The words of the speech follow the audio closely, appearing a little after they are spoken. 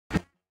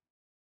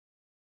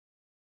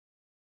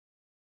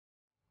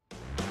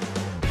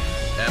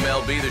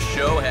MLB The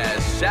Show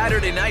has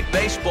Saturday Night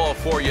Baseball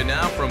for you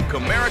now from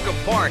Comerica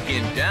Park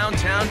in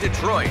downtown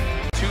Detroit.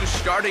 Two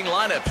starting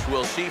lineups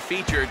we'll see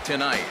featured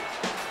tonight.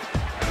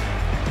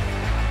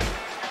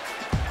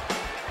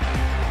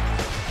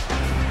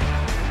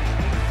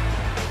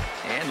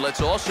 And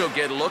let's also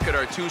get a look at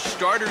our two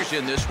starters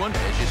in this one,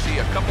 as you see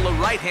a couple of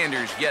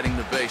right-handers getting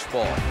the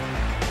baseball.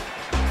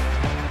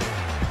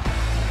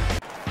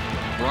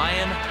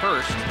 Brian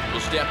Hurst will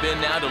step in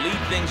now to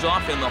lead things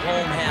off in the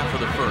home half of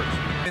the first.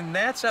 When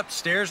that's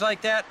upstairs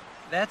like that,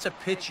 that's a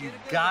pitch you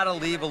gotta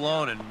leave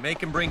alone and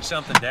make him bring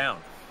something down.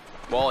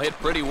 Ball hit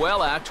pretty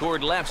well out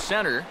toward left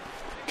center.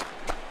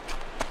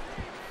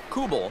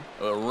 Kubel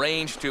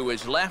arranged to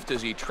his left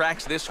as he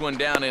tracks this one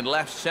down in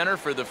left center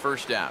for the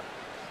first out.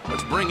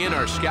 Let's bring in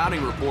our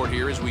scouting report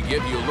here as we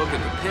give you a look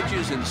at the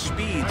pitches and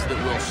speeds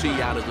that we'll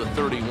see out of the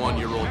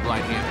 31-year-old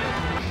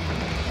right-hander.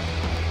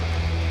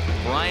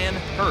 Brian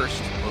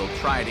Hurst will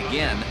try it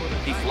again.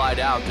 He flied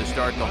out to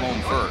start the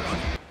home first.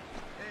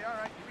 Hey, all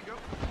right, here we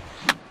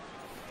go.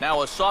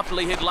 Now a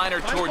softly hit liner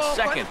towards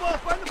second.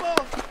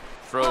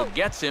 Throw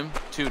gets him,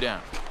 2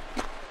 down.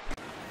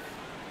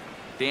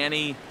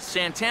 Danny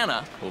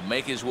Santana will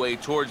make his way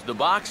towards the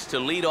box to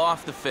lead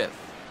off the 5th.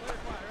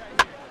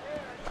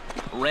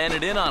 Ran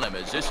it in on him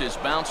as this is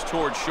bounced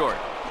towards short.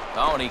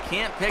 Oh, and he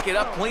can't pick it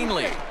up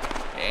cleanly.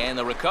 And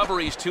the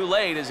recovery's too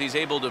late as he's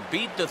able to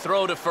beat the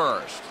throw to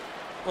first.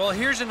 Well,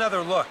 here's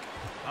another look.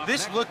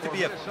 This looked to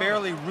be a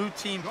fairly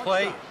routine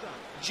play.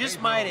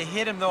 Just might have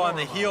hit him, though, on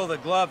the heel of the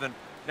glove, and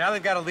now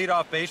they've got a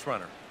leadoff base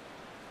runner.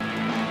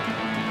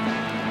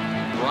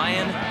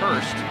 Brian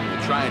Hurst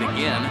will try it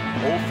again.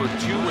 0 for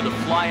 2 with a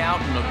fly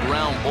out and a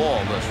ground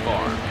ball thus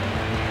far.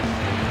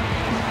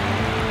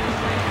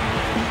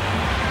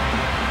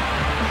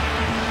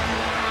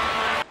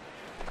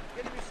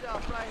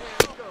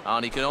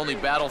 And he can only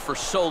battle for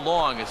so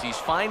long as he's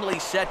finally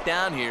set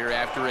down here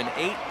after an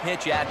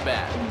 8-pitch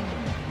at-bat.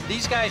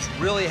 These guys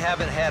really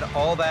haven't had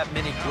all that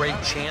many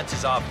great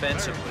chances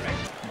offensively.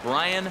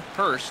 Brian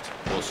Hurst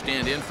will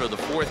stand in for the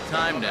 4th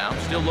time now,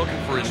 still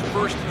looking for his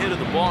first hit of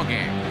the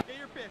ballgame.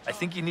 I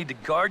think you need to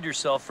guard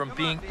yourself from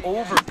being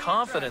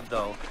overconfident,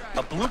 though.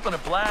 A bloop and a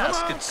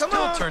blast could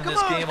still turn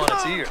this game on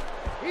its ear.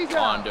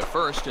 On to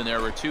first, and there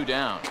were 2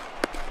 down.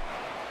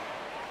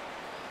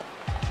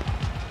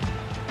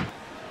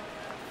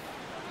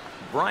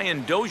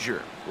 Brian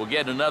Dozier will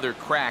get another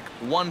crack,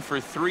 1 for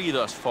 3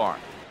 thus far.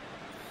 Here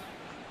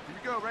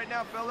we go right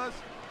now, fellas.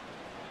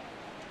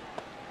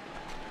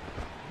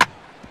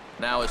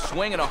 Now a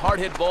swing and a hard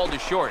hit ball to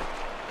short.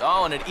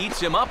 Oh, and it eats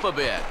him up a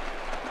bit.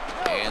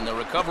 And the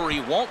recovery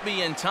won't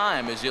be in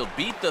time as he'll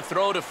beat the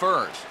throw to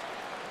first.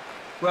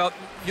 Well,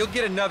 you'll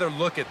get another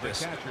look at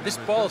this. This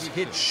ball's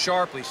hit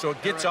sharply, so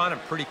it gets on him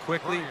pretty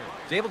quickly.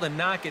 He's able to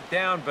knock it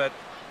down, but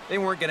they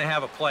weren't going to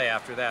have a play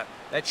after that.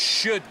 That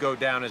should go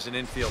down as an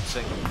infield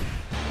single.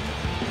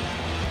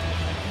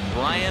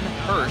 Brian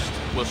Hurst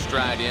will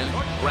stride in,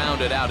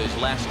 grounded out his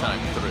last time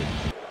through.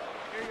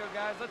 Here you go,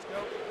 guys. Let's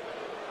go.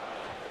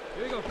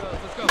 Here you go, fellas.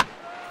 Let's go.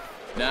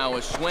 Now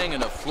a swing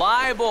and a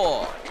fly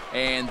ball,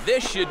 and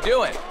this should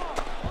do it.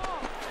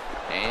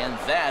 And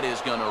that is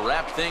going to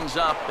wrap things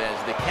up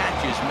as the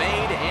catch is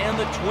made, and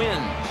the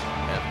Twins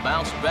have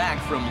bounced back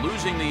from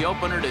losing the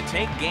opener to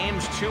take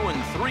games 2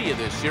 and 3 of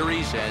this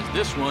series as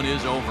this one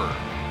is over.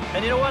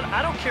 And you know what?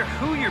 I don't care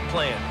who you're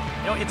playing.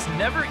 You know, it's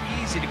never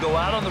easy to go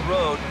out on the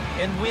road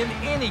and win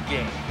any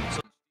game.